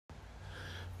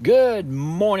Good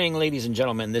morning, ladies and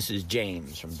gentlemen. This is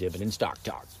James from Dividend Stock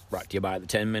Talk, brought to you by the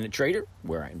 10-Minute Trader,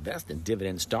 where I invest in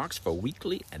dividend stocks for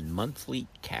weekly and monthly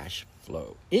cash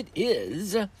flow. It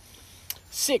is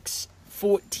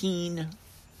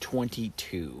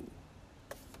 6/14/22.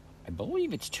 I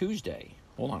believe it's Tuesday.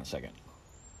 Hold on a second.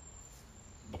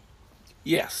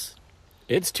 Yes,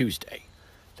 it's Tuesday.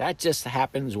 That just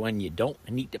happens when you don't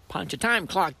need to punch a time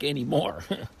clock anymore.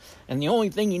 And the only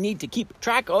thing you need to keep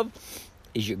track of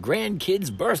is your grandkids'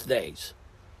 birthdays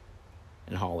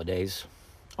and holidays,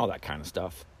 all that kind of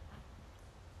stuff.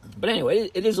 But anyway,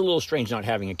 it is a little strange not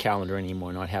having a calendar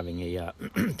anymore, not having a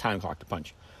time clock to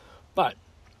punch. But,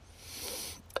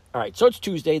 all right, so it's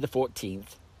Tuesday the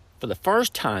 14th. For the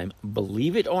first time,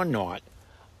 believe it or not,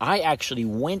 I actually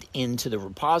went into the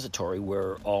repository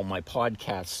where all my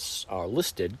podcasts are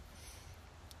listed,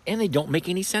 and they don't make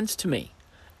any sense to me.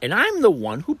 And I'm the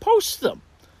one who posts them.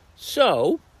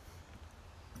 So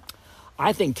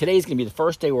I think today's going to be the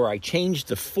first day where I change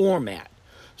the format.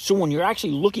 So when you're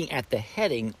actually looking at the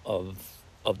heading of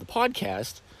the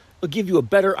podcast, it'll give you a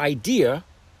better idea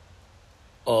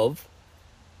of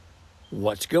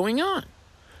what's going on.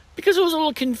 Because it was a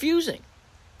little confusing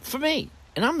for me.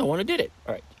 And I'm the one who did it.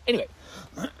 All right. Anyway,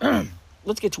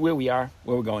 let's get to where we are,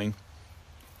 where we're going.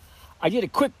 I did a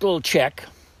quick little check.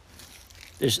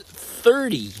 There's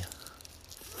 30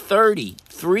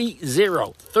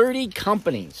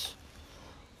 companies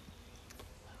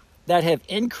that have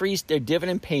increased their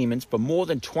dividend payments for more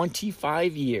than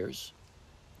 25 years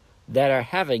that are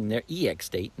having their EX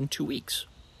date in 2 weeks.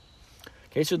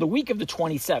 Okay, so the week of the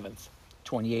 27th,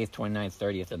 28th, 29th,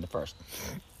 30th, and the 1st.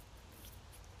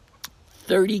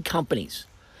 30 companies.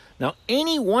 Now,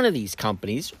 any one of these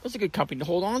companies was a good company to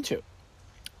hold on to.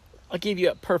 I'll give you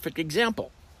a perfect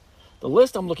example. The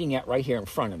list I'm looking at right here in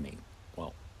front of me,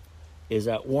 well, is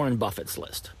Warren Buffett's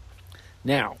list.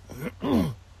 Now,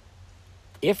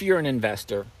 if you're an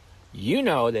investor, you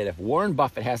know that if Warren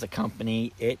Buffett has a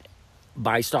company,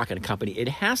 buys stock in a company, it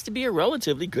has to be a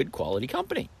relatively good quality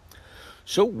company.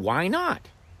 So why not?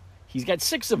 He's got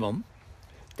 6 of them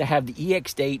that have the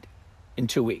EX date in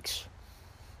 2 weeks.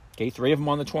 Okay, 3 of them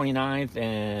on the 29th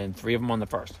and 3 of them on the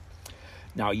 1st.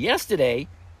 Now, yesterday,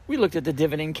 we looked at the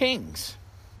Dividend Kings.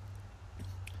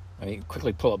 Let me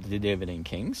quickly pull up the Dividend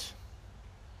Kings.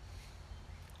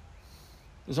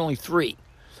 There's only 3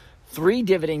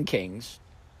 Dividend Kings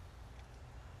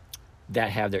that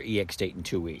have their EX date in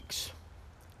 2 weeks.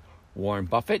 Warren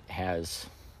Buffett has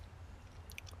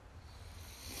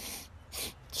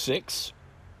 6.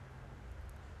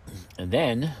 And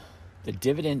then the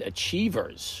Dividend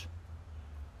Achievers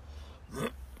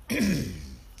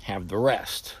have the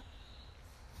rest.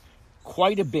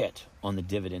 Quite a bit on the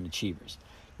Dividend Achievers.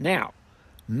 Now,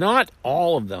 not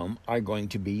all of them are going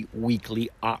to be weekly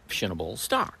optionable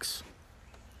stocks.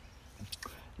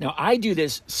 Now, I do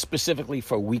this specifically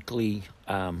for weekly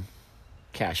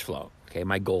cash flow. Okay,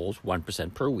 my goal is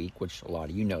 1% per week, which a lot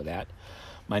of you know that.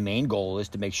 My main goal is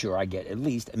to make sure I get at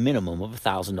least a minimum of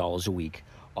 $1,000 a week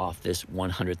off this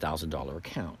 $100,000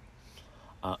 account.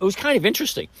 It was kind of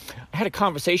interesting. I had a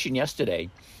conversation yesterday.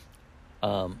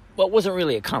 Well, it wasn't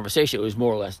really a conversation. It was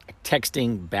more or less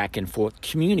texting back and forth.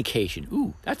 Communication.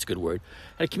 Ooh, that's a good word.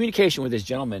 I had a communication with this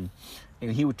gentleman,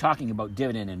 and he was talking about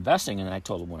dividend investing, and I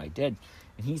told him what I did.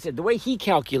 And he said the way he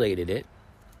calculated it,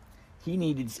 he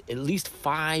needed at least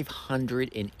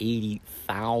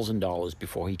 $580,000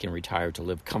 before he can retire to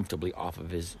live comfortably off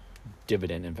of his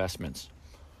dividend investments.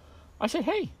 I said,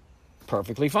 hey,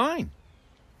 perfectly fine.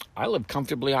 I live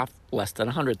comfortably off less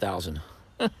than $100,000.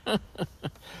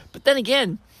 But then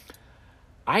again,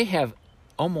 I have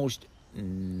almost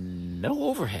no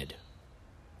overhead.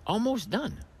 Almost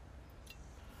none.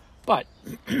 But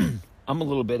I'm a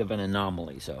little bit of an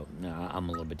anomaly, so I'm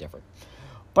a little bit different.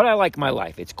 But I like my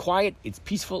life. It's quiet. It's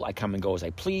peaceful. I come and go as I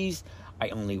please. I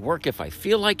only work if I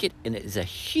feel like it. And it is a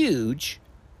huge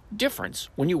difference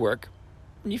when you work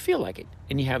when you feel like it.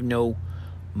 And you have no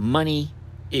money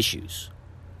issues.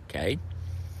 Okay?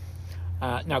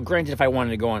 Now, granted, if I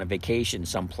wanted to go on a vacation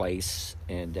someplace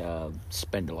and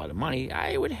spend a lot of money,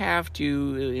 I would have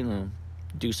to,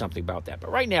 do something about that.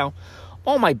 But right now,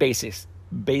 all my basics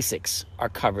are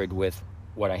covered with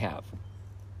what I have.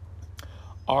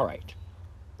 All right.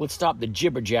 Let's stop the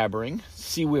jibber-jabbering,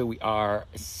 see where we are,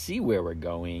 see where we're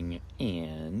going,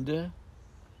 and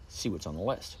see what's on the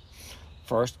list.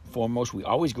 First and foremost, we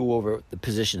always go over the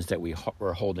positions that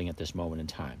we're holding at this moment in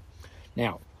time.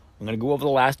 Now, I'm going to go over the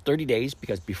last 30 days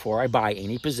because before I buy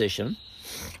any position,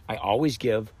 I always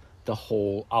give the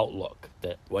whole outlook,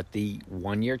 what the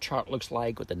 1-year chart looks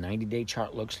like, what the 90-day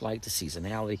chart looks like, the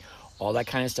seasonality, all that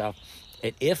kind of stuff.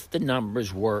 And if the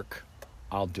numbers work,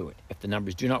 I'll do it. If the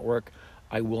numbers do not work,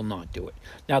 I will not do it.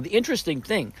 Now, the interesting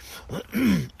thing,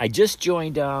 I just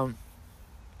joined I'm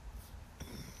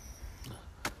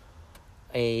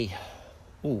trying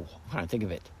to think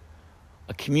of it.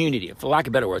 A community, for lack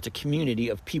of better words, a community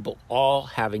of people all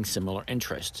having similar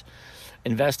interests.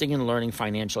 Investing and learning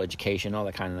financial education, all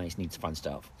that kind of nice, neat, fun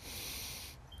stuff.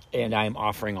 And I'm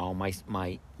offering all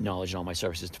my knowledge and all my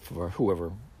services for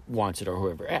whoever wants it or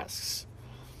whoever asks.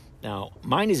 Now,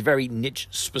 mine is very niche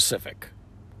specific,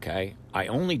 okay? I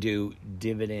only do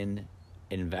dividend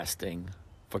investing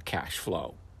for cash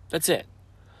flow. That's it.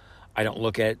 I don't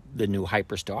look at the new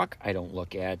hyper stock. I don't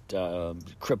look at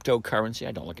cryptocurrency.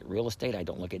 I don't look at real estate. I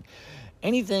don't look at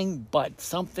anything but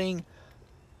something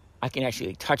I can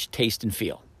actually touch, taste, and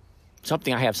feel.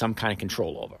 Something I have some kind of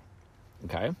control over,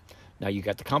 okay? Now, you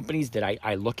got the companies that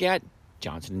I look at: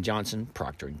 Johnson & Johnson,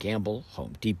 Procter & Gamble,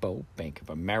 Home Depot, Bank of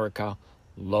America,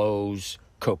 Lowe's,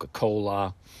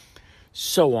 Coca-Cola,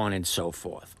 so on and so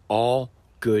forth. All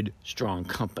good, strong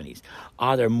companies.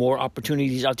 Are there more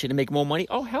opportunities out there to make more money?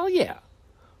 Oh, hell yeah.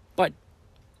 But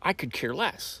I could care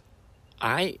less.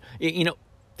 They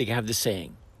have this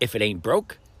saying, if it ain't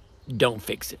broke, don't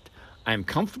fix it. I'm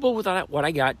comfortable with what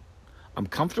I got. I'm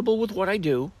comfortable with what I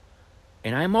do,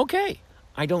 and I'm okay.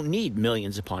 I don't need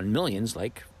millions upon millions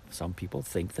like some people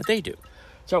think that they do.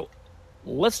 So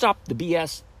let's stop the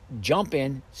BS, jump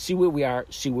in, see where we are,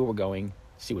 see where we're going,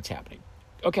 see what's happening.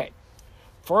 Okay,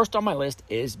 first on my list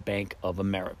is Bank of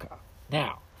America.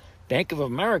 Now, Bank of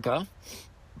America,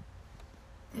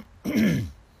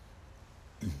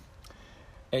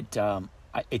 it's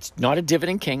not a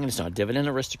dividend king, and it's not a dividend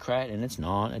aristocrat, and it's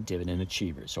not a dividend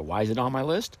achiever. So why is it on my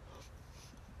list?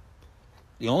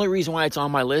 The only reason why it's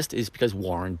on my list is because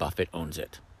Warren Buffett owns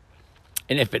it.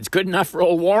 And if it's good enough for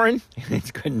old Warren,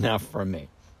 it's good enough for me.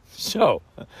 So,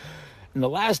 in the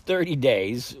last 30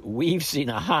 days, we've seen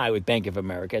a high with Bank of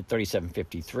America at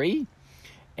 37.53,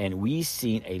 and we've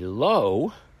seen a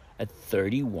low at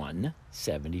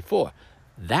 31.74.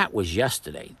 That was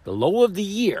yesterday. The low of the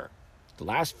year, the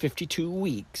last 52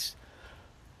 weeks,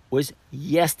 was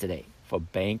yesterday for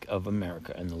Bank of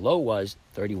America, and the low was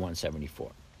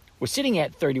 31.74. We're sitting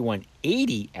at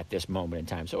 31.80 at this moment in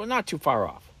time, so we're not too far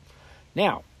off.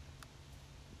 Now,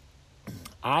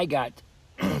 I got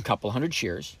a couple hundred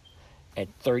shares at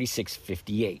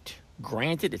 36.58.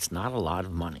 Granted, it's not a lot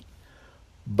of money,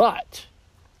 but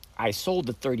I sold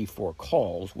the 34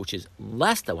 calls, which is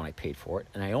less than what I paid for it,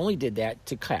 and I only did that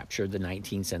to capture the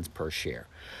 19 cents per share.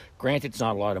 Granted, it's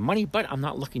not a lot of money, but I'm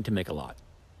not looking to make a lot,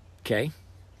 okay?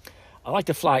 I like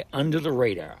to fly under the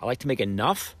radar. I like to make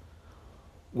enough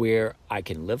where I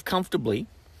can live comfortably,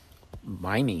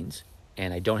 my means,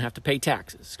 and I don't have to pay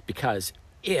taxes. Because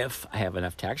if I have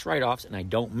enough tax write-offs and I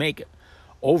don't make it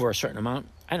over a certain amount,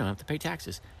 I don't have to pay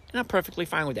taxes. And I'm perfectly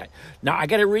fine with that. Now, I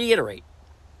got to reiterate,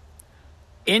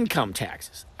 income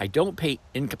taxes. I don't pay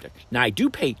income tax. Now, I do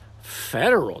pay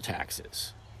federal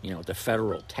taxes, the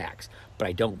federal tax, but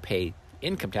I don't pay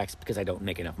income tax because I don't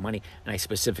make enough money, and I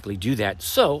specifically do that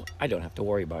so I don't have to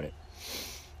worry about it.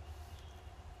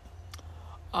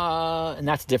 And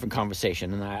that's a different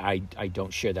conversation, and I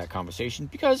don't share that conversation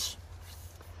because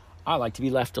I like to be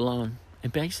left alone.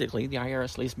 And basically, the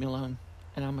IRS leaves me alone,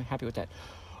 and I'm happy with that.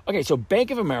 Okay, so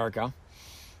Bank of America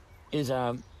is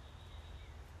a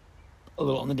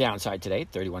little on the downside today,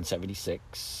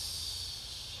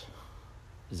 31.76.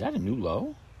 Is that a new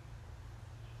low?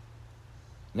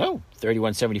 No,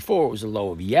 31.74 was the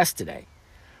low of yesterday.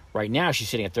 Right now, she's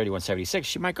sitting at 31.76.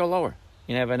 She might go lower.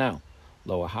 You never know.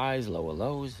 Lower highs, lower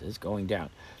lows, it's going down.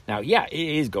 Now, yeah, it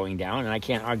is going down, and I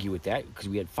can't argue with that because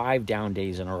we had 5 down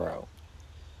days in a row.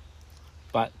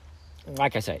 But,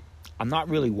 like I say, I'm not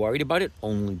really worried about it,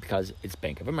 only because it's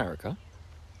Bank of America.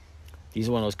 These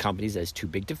are one of those companies that's too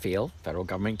big to fail. Federal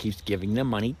government keeps giving them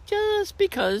money just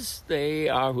because they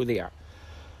are who they are.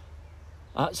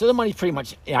 So the money's pretty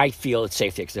much, I feel it's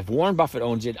safe there. Because if Warren Buffett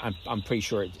owns it, I'm pretty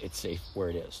sure it's safe where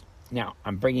it is. Now,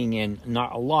 I'm bringing in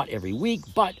not a lot every week,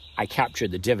 but I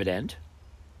captured the dividend,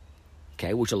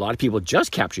 okay, which a lot of people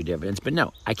just capture dividends, but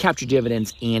no, I capture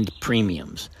dividends and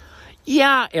premiums.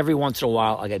 Yeah, every once in a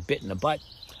while I get bit in the butt,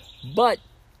 but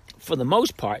for the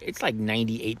most part, it's like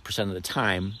 98% of the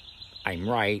time I'm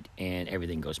right and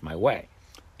everything goes my way.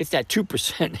 It's that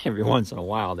 2% every once in a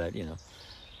while that,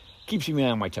 keeps me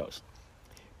on my toes.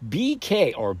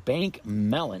 BK, or Bank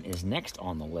Mellon, is next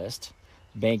on the list.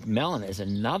 Bank Mellon is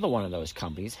another one of those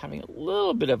companies having a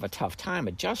little bit of a tough time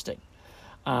adjusting.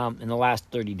 In the last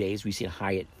 30 days, we see a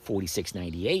high at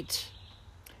 46.98.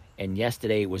 And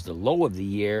yesterday was the low of the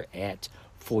year at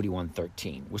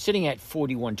 41.13. We're sitting at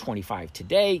 41.25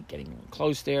 today, getting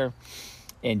close there.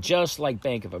 And just like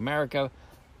Bank of America,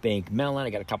 Bank Mellon, I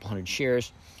got a couple hundred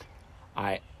shares.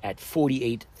 At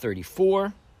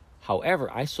 48.34.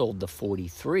 However, I sold the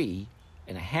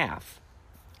 43.5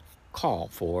 call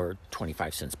for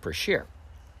 25 cents per share.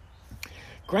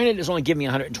 Granted, it's only giving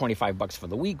me $125 for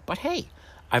the week, but hey,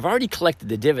 I've already collected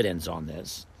the dividends on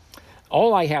this.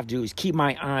 All I have to do is keep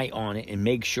my eye on it and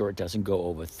make sure it doesn't go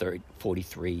over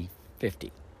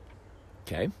 43.50.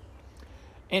 Okay?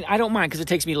 And I don't mind because it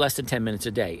takes me less than 10 minutes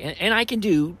a day. And I can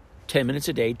do 10 minutes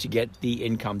a day to get the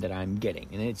income that I'm getting.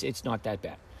 And it's not that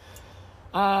bad.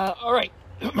 All right.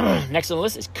 Next on the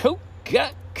list is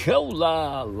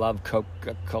Coca-Cola. Love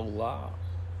Coca-Cola.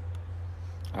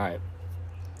 All right.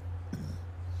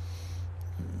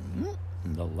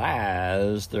 The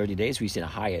last 30 days, we've seen a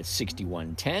high at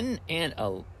 61.10 and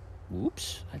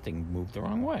oops, I think moved the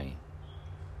wrong way.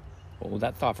 Hold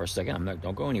that thought for a second.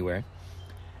 Don't go anywhere.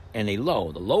 And the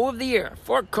low of the year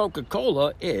for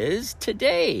Coca-Cola is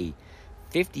today,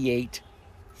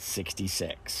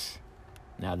 58.66.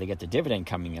 Now they get the dividend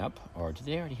coming up, or did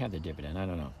they already have the dividend? I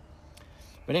don't know.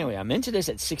 But anyway, I'm into this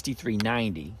at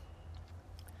 63.90.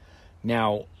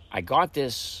 Now, I got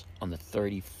this on the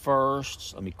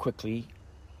 31st. Let me quickly.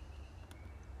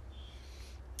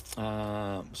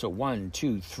 So 1,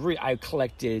 2, 3. I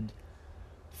collected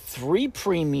 3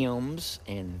 premiums,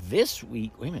 and this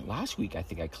week, wait a minute, last week I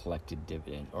think I collected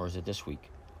dividend, or is it this week?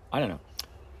 I don't know.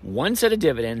 1 set of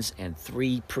dividends and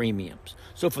 3 premiums.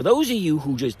 So for those of you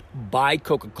who just buy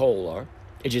Coca-Cola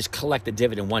and just collect the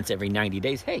dividend once every 90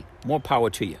 days, hey, more power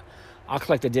to you. I'll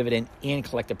collect the dividend and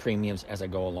collect the premiums as I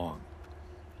go along.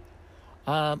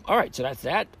 All right, so that's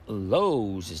that.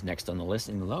 Lowe's is next on the list,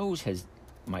 and Lowe's has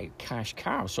my cash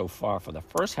cow so far for the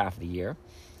first half of the year.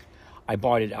 I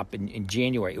bought it up in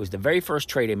January. It was the very first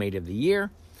trade I made of the year.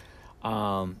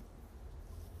 I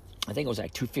think it was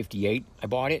like $258. I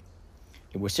bought it.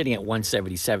 We're sitting at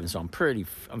 $177, so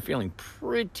I'm feeling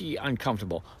pretty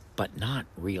uncomfortable, but not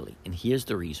really. And here's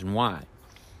the reason why.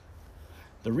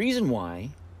 The reason why,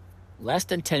 less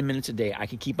than 10 minutes a day, I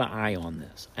can keep my eye on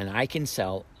this, and I can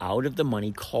sell out of the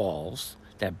money calls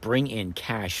that bring in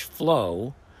cash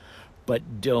flow,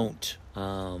 but don't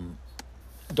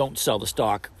sell the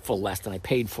stock for less than I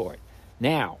paid for it.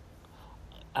 Now,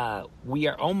 we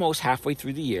are almost halfway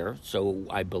through the year, so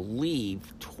I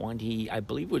believe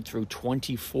we're through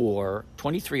 23 or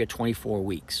 24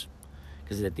 weeks,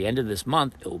 because at the end of this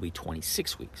month it will be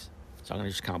 26 weeks. So I'm going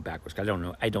to just count backwards, because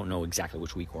I don't know exactly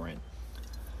which week we're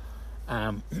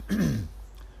in.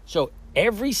 So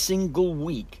every single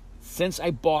week since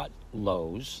I bought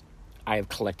Lowe's, I have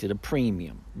collected a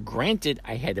premium. Granted,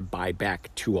 I had to buy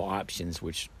back 2 options,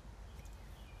 which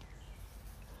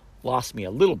lost me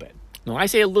a little bit. No, I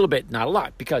say a little bit, not a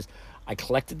lot, because I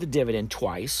collected the dividend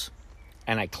twice,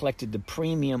 and I collected the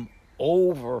premium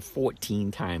over 14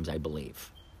 times, I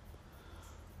believe.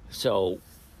 So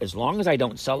as long as I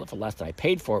don't sell it for less than I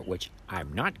paid for it, which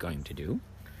I'm not going to do,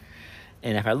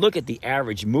 and if I look at the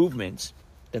average movements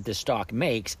that the stock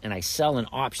makes, and I sell an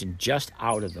option just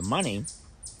out of the money,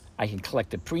 I can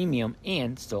collect the premium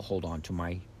and still hold on to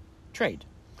my trade.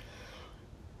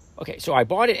 Okay, so I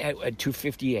bought it at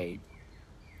 $258.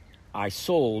 I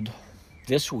sold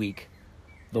this week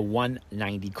the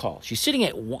 190 call. She's sitting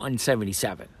at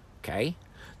 177, okay?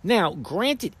 Now,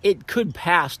 granted, it could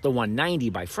pass the 190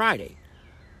 by Friday,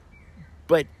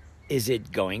 but is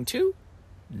it going to?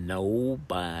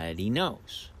 Nobody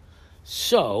knows.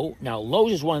 So, now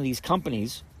Lowe's is one of these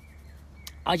companies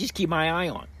I just keep my eye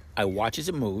on. I watch as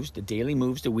it moves, the daily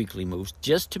moves, the weekly moves,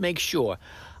 just to make sure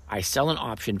I sell an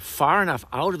option far enough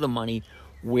out of the money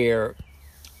where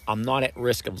I'm not at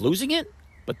risk of losing it,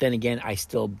 but then again, I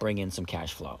still bring in some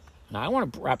cash flow. Now, I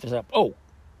want to wrap this up. Oh,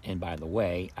 and by the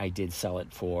way, I did sell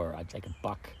it for like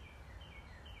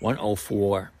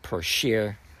 $1.04 per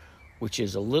share, which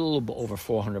is a little over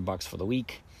 $400 for the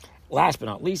week. Last but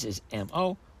not least is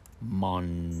Altria.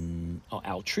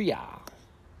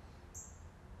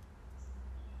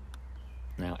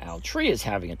 Now, Altria is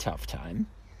having a tough time.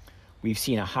 We've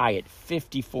seen a high at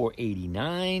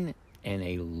 54.89 and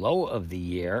a low of the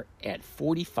year at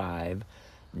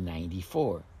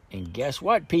 45.94. And guess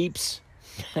what, peeps?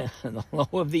 The low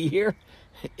of the year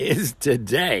is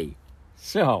today.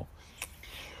 So,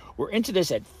 we're into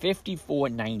this at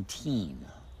 54.19.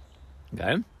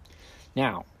 Okay?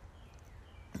 Now,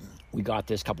 we got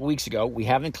this a couple weeks ago. We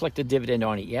haven't collected dividend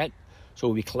on it yet. So,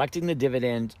 we'll be collecting the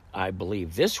dividend, I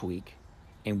believe, this week.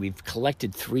 And we've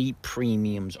collected 3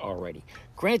 premiums already.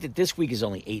 Granted, this week is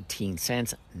only 18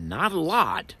 cents. Not a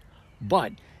lot,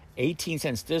 but 18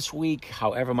 cents this week,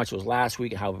 however much it was last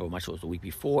week, however much it was the week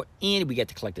before, and we get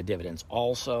to collect the dividends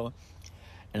also.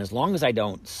 And as long as I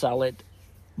don't sell it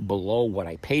below what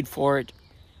I paid for it,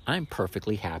 I'm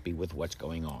perfectly happy with what's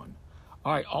going on.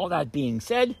 All right, all that being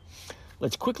said,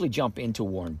 let's quickly jump into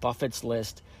Warren Buffett's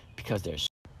list, because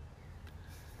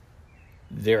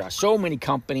there are so many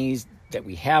companies that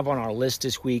we have on our list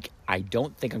this week. I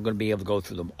don't think I'm going to be able to go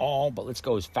through them all, but let's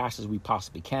go as fast as we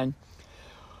possibly can.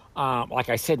 Like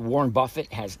I said, Warren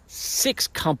Buffett has 6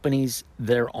 companies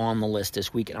that are on the list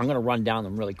this week, and I'm going to run down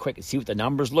them really quick and see what the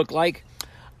numbers look like.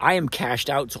 I am cashed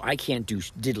out, so I can't do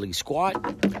diddly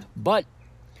squat, but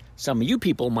some of you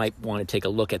people might want to take a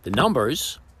look at the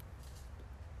numbers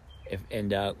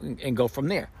and go from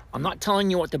there. I'm not telling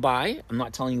you what to buy. I'm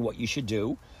not telling you what you should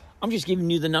do. I'm just giving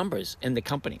you the numbers and the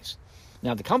companies.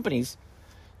 Now, the companies,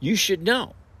 you should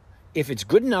know. If it's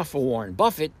good enough for Warren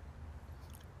Buffett,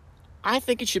 I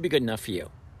think it should be good enough for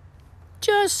you.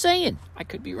 Just saying. I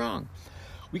could be wrong.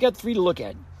 We got 3 to look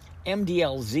at.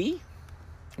 MDLZ.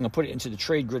 I'm going to put it into the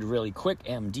trade grid really quick.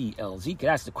 MDLZ, because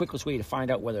that's the quickest way to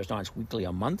find out whether it's not it's weekly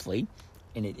or monthly.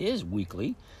 And it is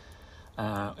weekly.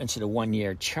 Into the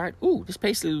 1-year chart. Ooh, this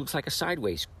basically looks like a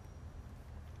sideways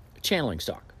channeling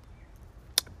stock.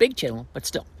 Big channel, but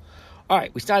still. All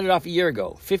right, we started off a year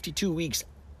ago. 52 weeks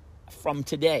from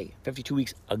today. 52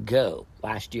 weeks ago,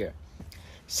 last year.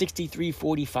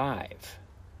 63.45.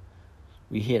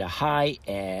 We hit a high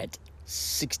at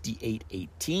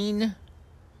 68.18.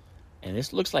 And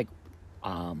this looks like,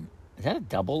 is that a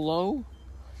double low?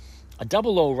 A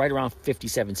double low right around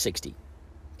 57.60.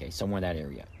 Okay, somewhere in that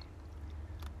area.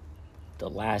 The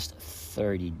last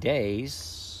 30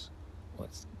 days,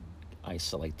 let's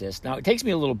isolate this. Now, it takes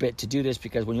me a little bit to do this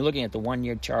because when you're looking at the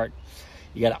 1-year chart,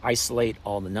 you got to isolate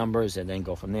all the numbers and then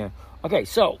go from there. Okay,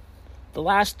 so the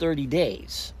last 30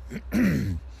 days,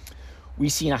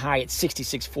 we've seen a high at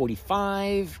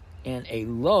 66.45 and a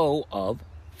low of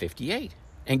 58.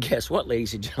 And guess what,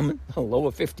 ladies and gentlemen? The low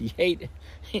of 58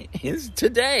 is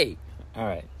today. All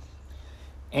right.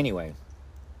 Anyway,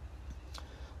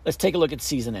 let's take a look at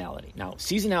seasonality. Now,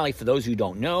 seasonality, for those who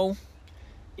don't know,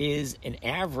 is an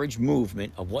average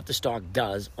movement of what the stock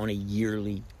does on a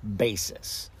yearly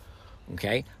basis.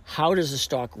 Okay? How does the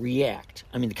stock react?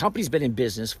 I mean, the company's been in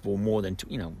business for more than,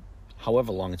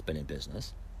 however long it's been in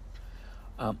business.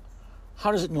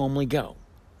 How does it normally go?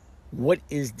 What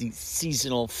is the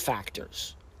seasonal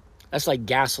factors? That's like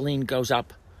gasoline goes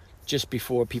up just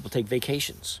before people take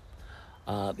vacations.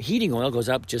 Heating oil goes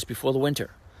up just before the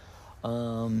winter.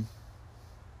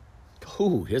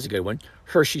 Here's a good one.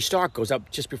 Hershey stock goes up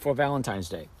just before Valentine's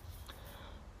Day.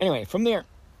 Anyway, from there,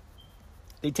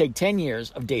 they take 10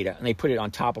 years of data and they put it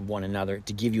on top of one another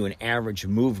to give you an average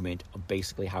movement of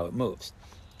basically how it moves.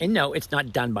 And no, it's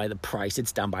not done by the price.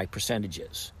 It's done by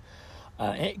percentages.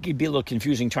 It could be a little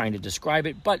confusing trying to describe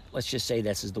it, but let's just say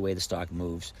this is the way the stock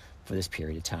moves for this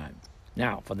period of time.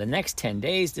 Now, for the next 10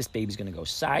 days, this baby's going to go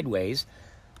sideways.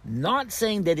 Not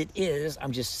saying that it is.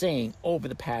 I'm just saying over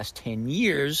the past 10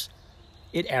 years,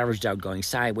 it averaged out going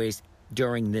sideways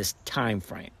during this time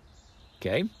frame.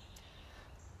 Okay?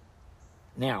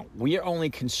 Now, we are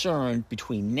only concerned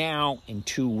between now and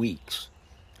 2 weeks,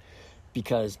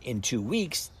 because in 2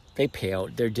 weeks, they pay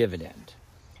out their dividend.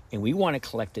 And we want to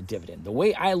collect a dividend. The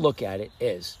way I look at it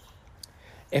is,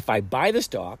 if I buy the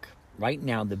stock, right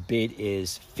now the bid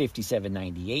is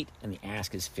 $57.98 and the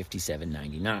ask is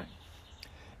 $57.99.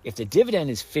 If the dividend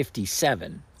is 50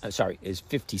 cents,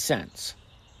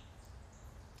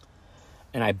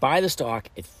 and I buy the stock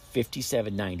at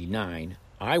 $57.99,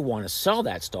 I want to sell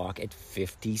that stock at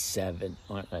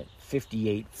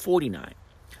 $58.49.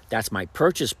 That's my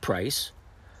purchase price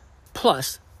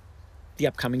plus the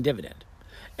upcoming dividend.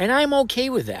 And I'm okay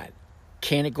with that.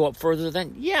 Can it go up further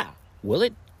than? Yeah. Will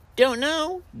it? Don't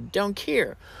know. Don't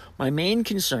care. My main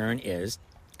concern is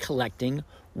collecting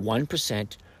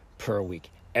 1% per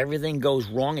week. Everything goes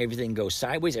wrong. Everything goes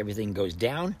sideways. Everything goes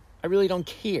down. I really don't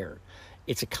care.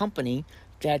 It's a company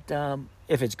that,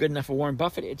 if it's good enough for Warren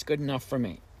Buffett, it's good enough for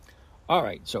me. All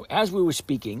right. So as we were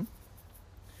speaking,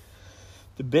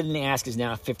 the bid and the ask is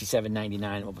now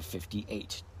 $57.99 over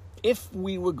 58. If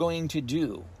we were going to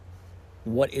do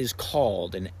what is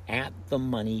called an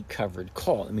at-the-money covered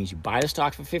call, it means you buy the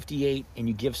stock for 58 and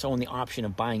you give someone the option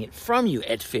of buying it from you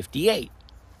at 58.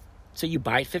 So you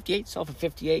buy at 58, sell for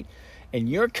 58, and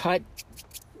your cut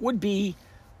would be,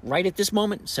 right at this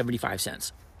moment, 75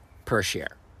 cents per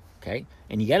share. Okay?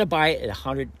 And you got to buy it at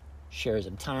 100 shares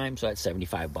at a time, so that's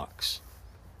 $75.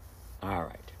 All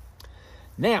right.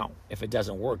 Now, if it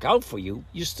doesn't work out for you,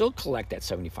 you still collect that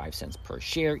 75 cents per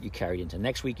share. You carry it into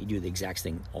next week. You do the exact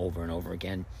thing over and over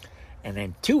again. And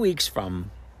then 2 weeks from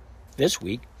this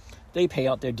week, they pay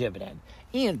out their dividend.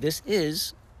 And this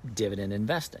is dividend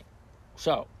investing.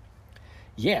 So,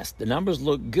 yes, the numbers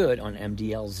look good on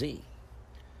MDLZ.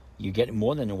 You get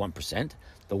more than the 1%.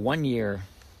 The 1 year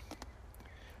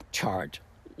chart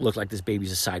looked like this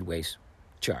baby's a sideways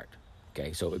chart.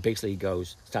 Okay, so it basically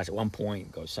starts at one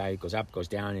point, goes up, goes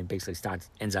down, and basically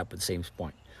ends up at the same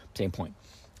point.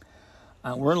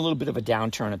 We're in a little bit of a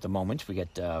downturn at the moment. We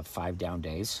get 5 down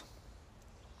days.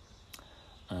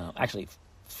 Actually,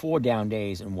 4 down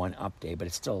days and 1 up day, but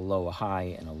it's still a lower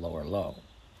high and a lower low.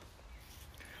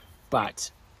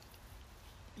 But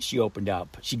she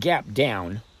gapped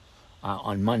down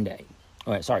on Monday.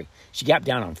 She gapped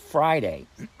down on Friday,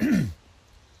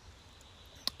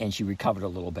 and she recovered a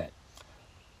little bit.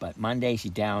 But Monday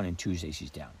she's down, and Tuesday she's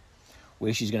down.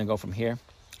 Where she's going to go from here,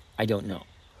 I don't know.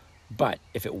 But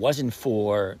if it wasn't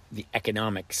for the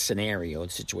economic scenario,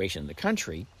 the situation in the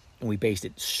country, and we based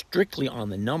it strictly on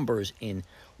the numbers in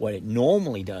what it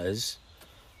normally does,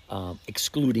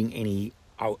 excluding any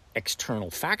external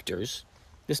factors,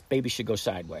 this baby should go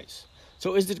sideways.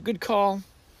 So is it a good call?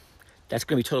 That's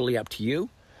going to be totally up to you.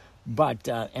 But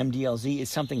MDLZ is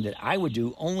something that I would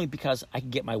do only because I can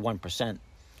get my 1%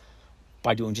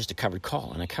 by doing just a covered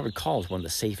call. And a covered call is one of the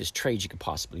safest trades you could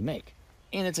possibly make.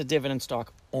 And it's a dividend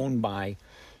stock owned by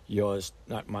yours,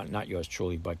 not yours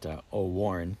truly, but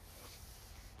Warren.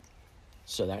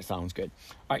 So that sounds good.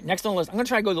 All right, next on the list, I'm going to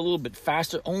try to go a little bit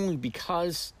faster only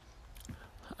because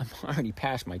I'm already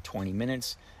past my 20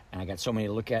 minutes and I got so many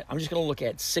to look at. I'm just going to look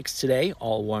at 6 today,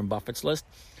 all Warren Buffett's list.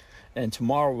 And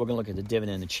tomorrow we're going to look at the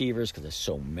dividend achievers because there's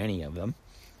so many of them.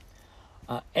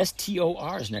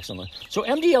 STOR is next on the list. So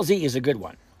MDLZ is a good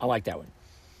one. I like that one.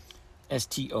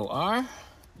 STOR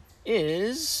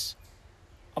is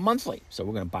a monthly. So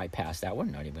we're going to bypass that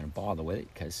one. Not even going to bother with it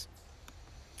because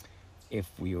if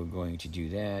we were going to do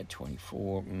that,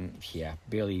 24,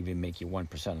 barely even make you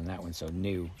 1% on that one. So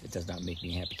new, it does not make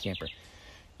me a happy camper.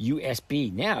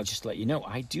 USB. Now, just to let you know,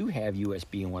 I do have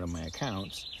USB in one of my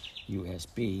accounts.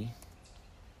 USB.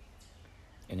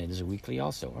 And it is a weekly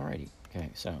also. Alrighty. Okay,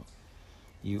 so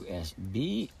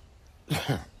USB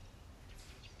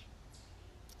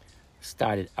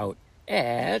started out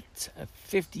at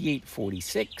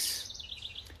 58.46.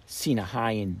 Seen a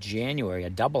high in January, a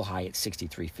double high at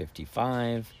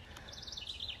 63.55.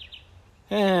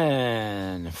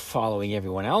 And following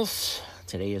everyone else,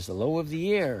 today is the low of the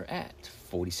year at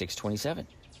 46.27.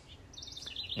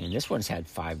 And this one's had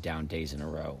 5 down days in a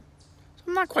row. So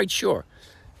I'm not quite sure.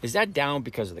 Is that down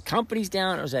because of the company's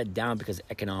down, or is that down because of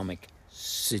economic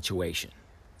situation?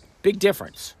 Big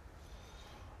difference.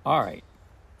 All right.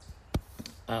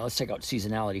 Let's check out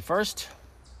seasonality first.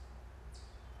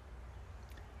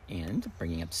 And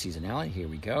bringing up the seasonality, here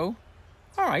we go.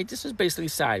 All right, this is basically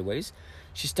sideways.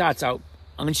 She starts out,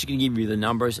 I'm just going to give you the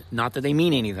numbers, not that they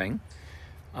mean anything.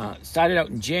 Started out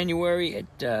in January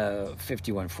at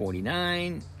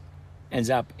 51.49, ends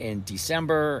up in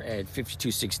December at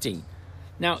 52.16.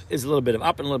 Now, there's a little bit of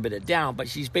up and a little bit of down, but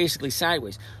she's basically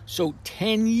sideways. So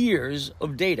 10 years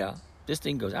of data, this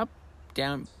thing goes up,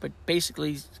 down, but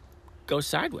basically goes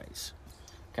sideways.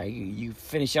 Okay, you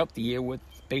finish up the year with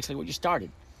basically what you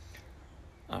started.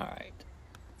 All right.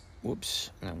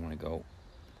 Whoops. And I want to go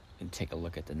and take a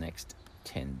look at the next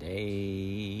 10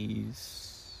 days.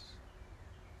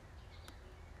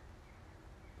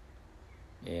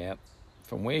 Yep.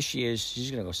 From where she is,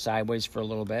 she's going to go sideways for a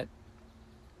little bit.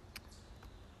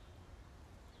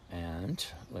 And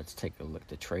let's take a look.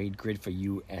 The trade grid for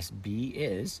USB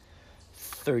is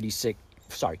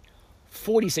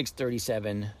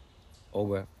 46.37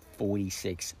 over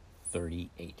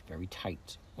 46.38. Very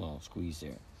tight. Well, squeeze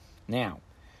there. Now,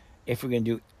 if we're going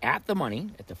to do at the money,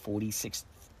 at the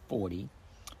 46.40,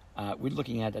 we're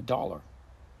looking at $1.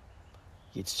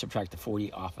 You'd subtract the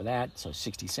 40 off of that, so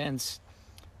 60 cents.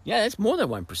 Yeah, that's more than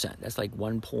 1%. That's like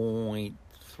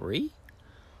 1.3?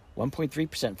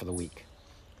 1.3% for the week.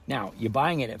 Now, you're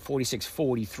buying it at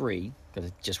 46.43, because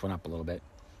it just went up a little bit,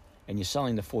 and you're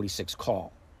selling the 46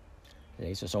 call.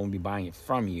 Okay, so someone will be buying it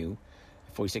from you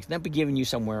at 46. They'll be giving you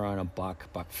somewhere on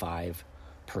 $1.05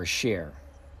 per share.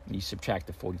 And you subtract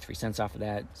the 43 cents off of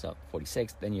that, so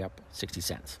 46, then you're up 60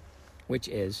 cents, which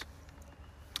is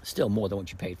still more than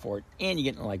what you paid for it, and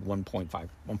you're getting like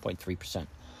 1.3%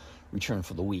 return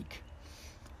for the week.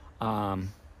 All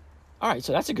right,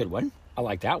 so that's a good one. I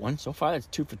like that one. So far, that's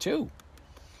 2 for 2.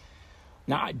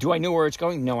 Now, do I know where it's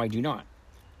going? No, I do not.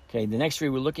 Okay, the next three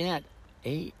we're looking at,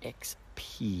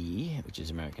 AXP, which is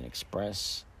American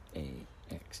Express.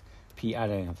 AXP, I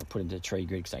don't have to put into the trade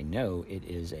grid because I know it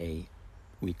is a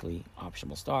weekly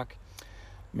optional stock.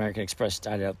 American Express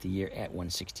started out the year at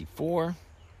 164.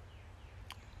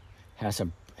 Had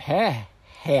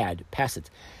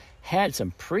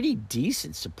some pretty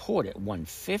decent support at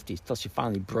 150. Plus, you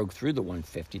finally broke through the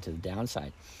 150 to the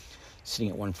downside, sitting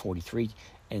at 143.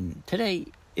 And today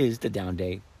is the down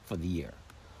day for the year.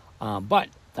 But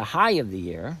the high of the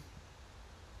year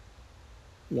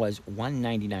was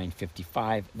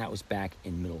 199.55, and that was back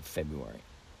in middle of February.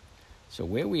 So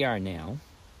where we are now,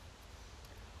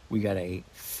 we got a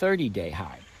 30-day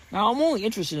high. Now, I'm only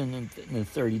interested in the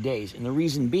 30 days, and the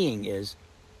reason being is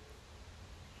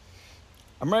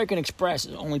American Express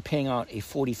is only paying out a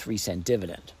 43-cent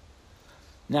dividend.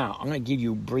 Now, I'm going to give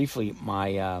you briefly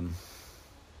my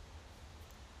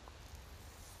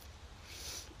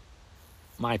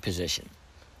my position.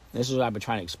 This is what I've been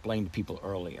trying to explain to people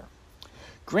earlier.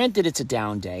 Granted, it's a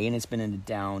down day, and it's been in a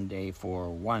down day for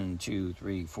 1, 2,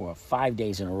 3, 4, 5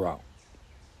 days in a row.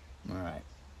 All right.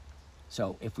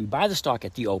 So if we buy the stock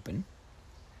at the open,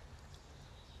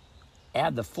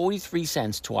 add the 43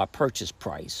 cents to our purchase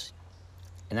price,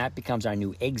 and that becomes our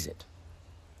new exit.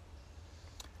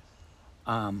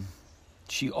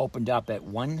 She opened up at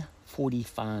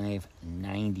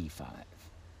 145.95.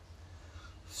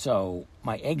 So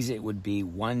my exit would be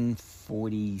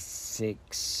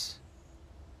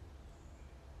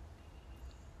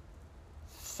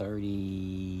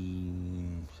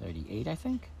 146.38, I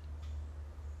think.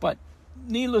 But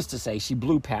needless to say, she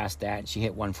blew past that. She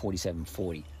hit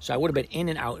 147.40. So I would have been in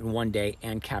and out in one day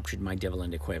and captured my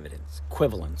dividend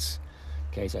equivalence.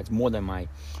 Okay, so that's more than what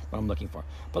I'm looking for.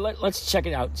 But let's check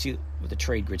it out, see what the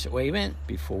trade grid. So wait a minute.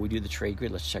 Before we do the trade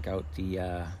grid, let's check out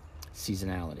the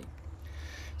seasonality.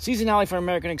 Seasonality for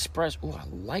American Express. Oh, I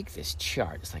like this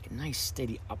chart. It's like a nice,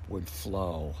 steady upward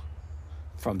flow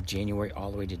from January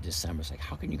all the way to December. It's like,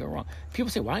 how can you go wrong?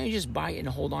 People say, why don't you just buy it and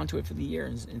hold on to it for the year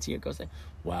and see how it goes there?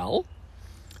 Well,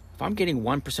 if I'm getting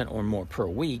 1% or more per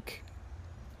week,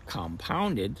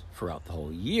 compounded throughout the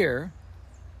whole year,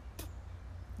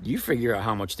 you figure out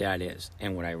how much that is.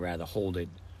 And would I rather hold it?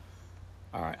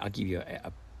 All right, I'll give you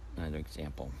another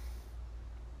example.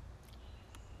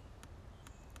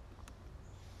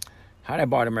 Had I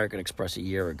bought American Express a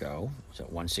year ago, it was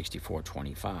at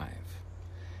 164.25.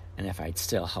 And if I'd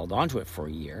still held on to it for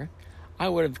a year, I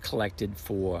would have collected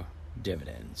 4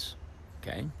 dividends.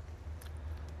 Okay?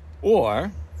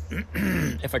 Or,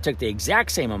 if I took the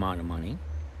exact same amount of money,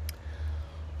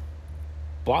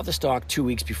 bought the stock 2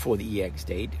 weeks before the EX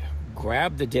date,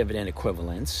 grabbed the dividend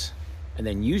equivalents, and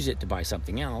then use it to buy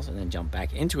something else, and then jump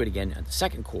back into it again at the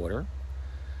second quarter,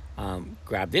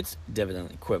 grabbed its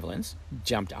dividend equivalents,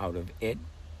 jumped out of it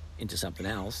into something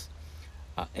else,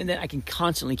 and then I can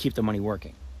constantly keep the money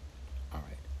working. All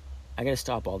right. I got to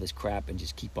stop all this crap and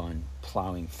just keep on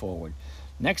plowing forward.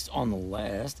 Next on the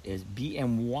list is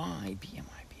BMY.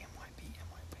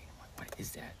 What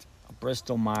is that? A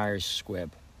Bristol Myers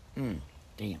Squibb.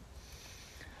 Damn.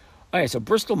 Okay, so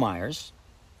Bristol Myers.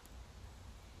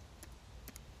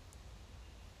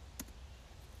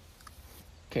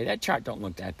 Okay, that chart don't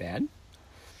look that bad.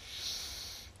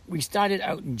 We started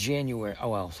out in January.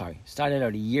 Started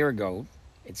out a year ago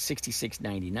at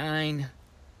 66.99.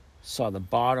 Saw the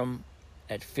bottom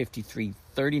at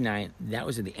 53.39. That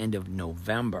was at the end of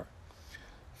November.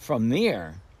 From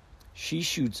there, she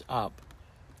shoots up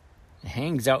and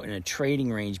hangs out in a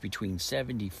trading range between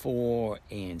 74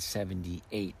 and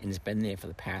 78, and it's been there for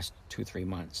the past 2-3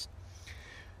 months.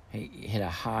 It hit a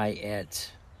high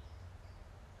at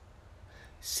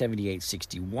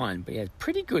 78.61, but it had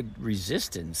pretty good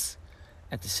resistance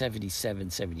at the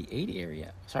 78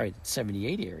 area. Sorry,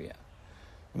 78 area.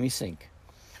 Let me think.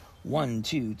 1,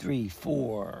 2, 3,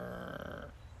 4,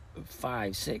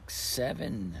 5, 6,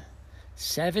 7.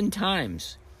 7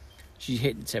 times she's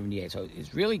hitting 78. So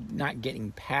it's really not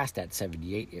getting past that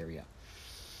 78 area.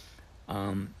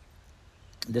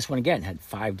 This one, again, had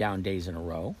 5 down days in a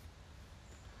row.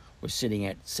 We're sitting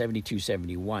at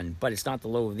 72.71, but it's not the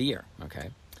low of the year,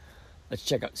 okay? Let's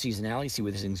check out seasonality, see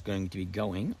where this thing's going to be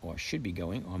going, or should be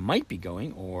going, or might be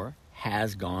going, or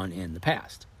has gone in the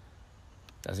past.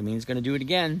 Doesn't mean it's going to do it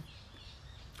again.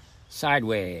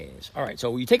 Sideways. All right,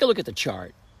 so you take a look at the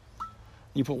chart.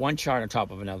 You put one chart on top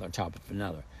of another,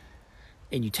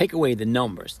 and you take away the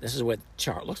numbers. This is what the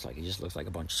chart looks like. It just looks like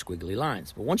a bunch of squiggly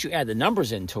lines. But once you add the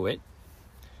numbers into it,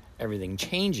 everything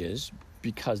changes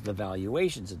because the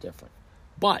valuations are different.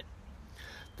 But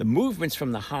the movements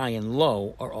from the high and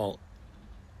low are all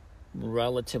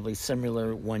relatively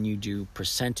similar when you do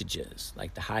percentages.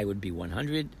 Like the high would be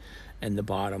 100 and the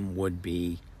bottom would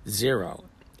be 0.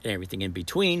 And everything in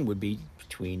between would be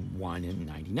between 1 and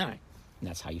 99. And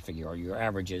that's how you figure out your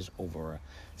averages over a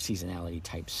seasonality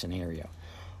type scenario.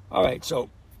 All right, so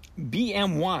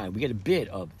BMY, we get a bid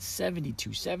of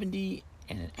 72.70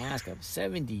 and an ask of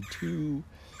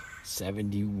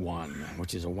 72.71,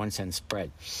 which is a 1 cent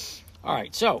spread. All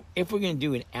right, so if we're going to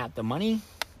do it at the money,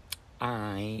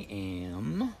 I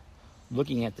am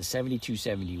looking at the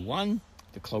 72.71.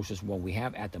 The closest one we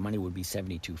have at the money would be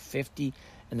 72.50,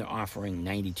 and they're offering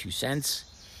 92 cents,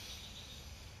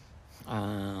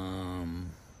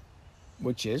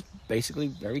 which is basically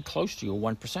very close to your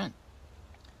 1%.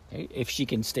 Okay? If she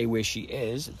can stay where she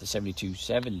is at the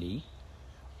 72.70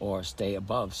 or stay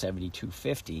above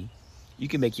 72.50, you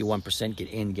can make your 1%, get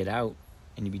in, get out,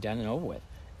 and you'll be done and over with.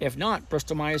 If not,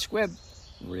 Bristol Myers Squibb,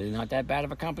 really not that bad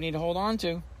of a company to hold on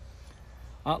to.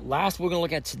 Last we're going to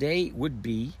look at today would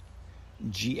be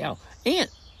GL. And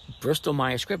Bristol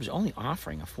Myers Squibb is only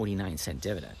offering a 49-cent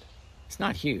dividend. It's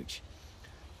not huge.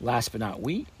 Last but not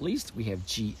least, we have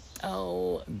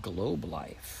GL Globe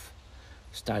Life.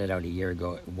 Started out a year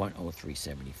ago at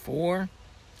 103.74.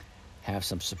 Have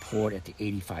some support at the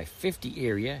 85.50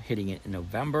 area, hitting it in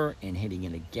November and hitting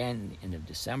it again at the end of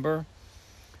December.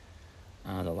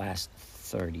 The last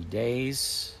 30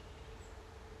 days,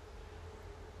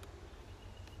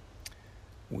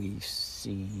 we've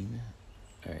seen,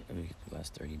 all right, let me get the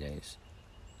last 30 days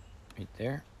right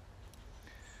there.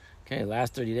 Okay,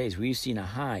 last 30 days, we've seen a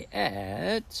high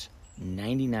at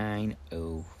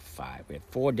 99.05. We had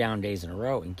 4 down days in a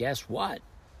row, and guess what?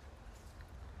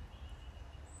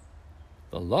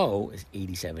 The low is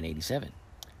 87.87, and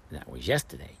that was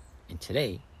yesterday, and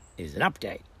today is an up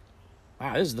day.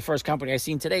 Wow, this is the first company I've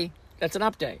seen today that's an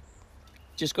up day.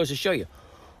 Just goes to show you,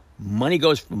 money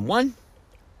goes from one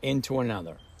into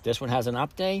another. This one has an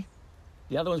up day.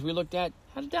 The other ones we looked at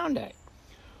had a down day.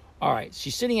 All right,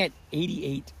 she's sitting at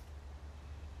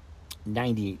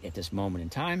 88.98 at this moment in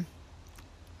time.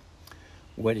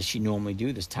 What does she normally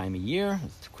do this time of year?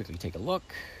 Let's quickly take a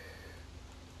look.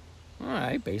 All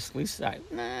right, basically,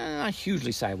 not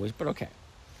hugely sideways, but okay.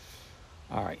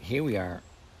 All right, here we are.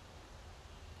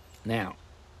 Now,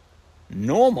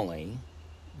 normally,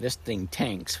 this thing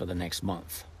tanks for the next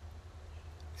month,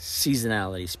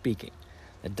 seasonality speaking.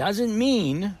 That doesn't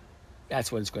mean that's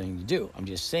what it's going to do. I'm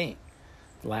just saying,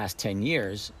 the last 10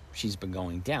 years, she's been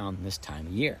going down this time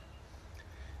of year.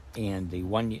 And the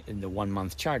 1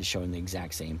 month chart is showing the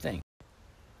exact same thing.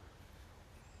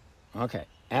 Okay,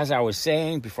 as I was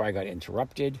saying before I got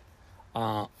interrupted,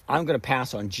 I'm going to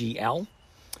pass on GL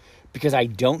because I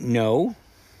don't know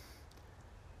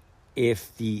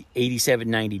if the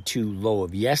 87.92 low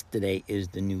of yesterday is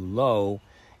the new low,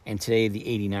 and today the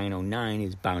 89.09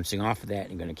 is bouncing off of that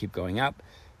and going to keep going up,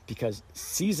 because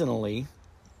seasonally,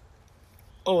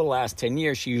 over the last 10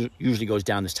 years, she usually goes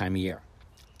down this time of year.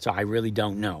 So I really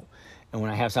don't know. And when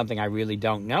I have something I really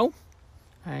don't know,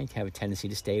 I have a tendency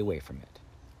to stay away from it.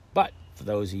 But for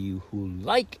those of you who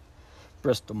like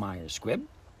Bristol Myers Squibb,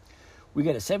 we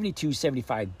get a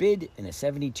 72.75 bid and a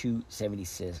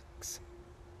 72.76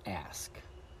 ask.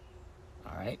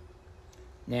 All right.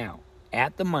 Now,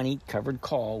 at the money, covered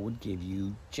call would give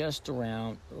you just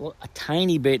around a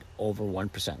tiny bit over 1%,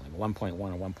 like 1.1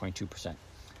 or 1.2%.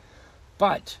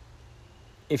 But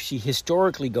if she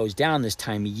historically goes down this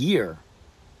time of year,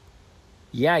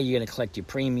 yeah, you're going to collect your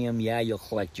premium. Yeah, you'll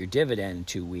collect your dividend in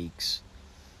 2 weeks.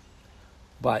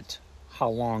 But how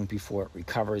long before it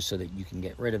recovers so that you can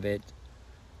get rid of it?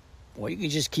 Well, you can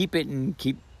just keep it and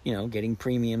keep, getting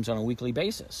premiums on a weekly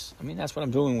basis. I mean, that's what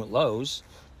I'm doing with Lowe's.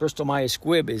 Bristol Myers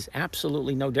Squibb is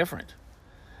absolutely no different.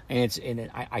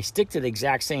 And I stick to the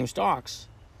exact same stocks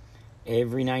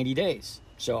every 90 days.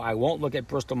 So I won't look at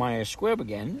Bristol Myers Squibb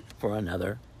again for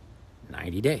another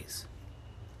 90 days.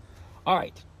 All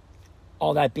right.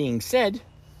 All that being said,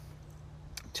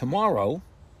 tomorrow,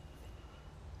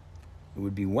 it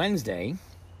would be Wednesday,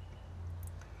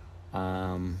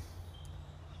 4,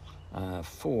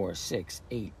 6,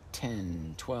 8,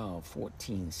 10, 12,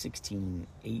 14, 16,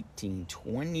 18,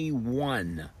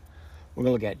 21. We're going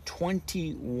to look at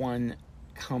 21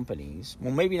 companies.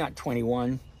 Well, maybe not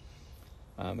 21,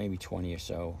 maybe 20 or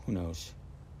so. Who knows?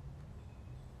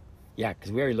 Yeah,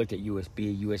 because we already looked at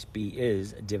USB. USB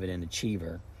is a dividend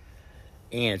achiever,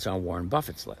 and it's on Warren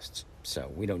Buffett's list.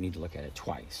 So we don't need to look at it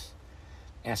twice.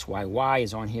 SYY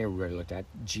is on here. We already looked at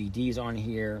GD's on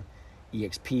here.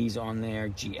 EXP's on there.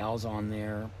 GL's on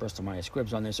there. Bristol Myers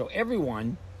Squibb's on there. So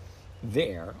everyone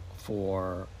there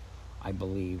for, I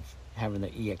believe, having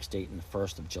the EX date in the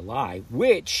 1st of July,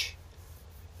 which,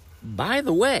 by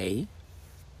the way,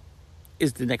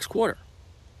 is the next quarter.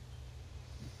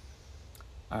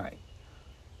 All right.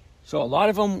 So a lot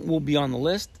of them will be on the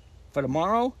list for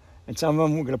tomorrow, and some of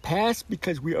them we're going to pass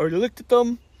because we already looked at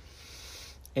them.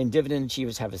 And Dividend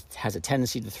Achievers has a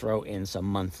tendency to throw in some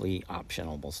monthly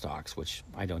optionable stocks, which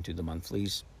I don't do the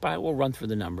monthlies, but I will run through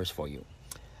the numbers for you.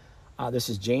 This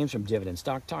is James from Dividend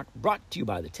Stock Talk, brought to you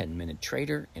by the 10-Minute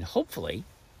Trader. And hopefully,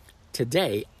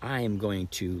 today I am going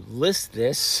to list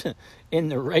this in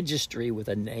the registry with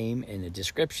a name and a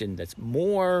description that's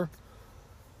more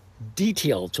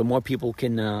detailed so more people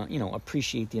can,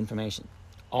 appreciate the information.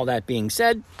 All that being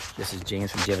said, this is James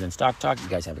from Dividend Stock Talk. You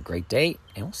guys have a great day,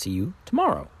 and we'll see you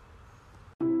tomorrow.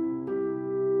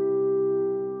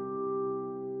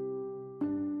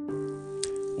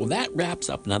 Well, that wraps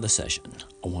up another session.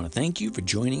 I want to thank you for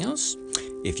joining us.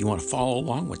 If you want to follow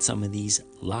along with some of these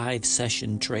live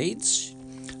session trades,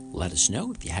 let us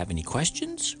know. If you have any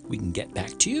questions, we can get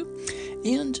back to you.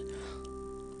 And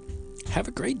have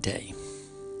a great day.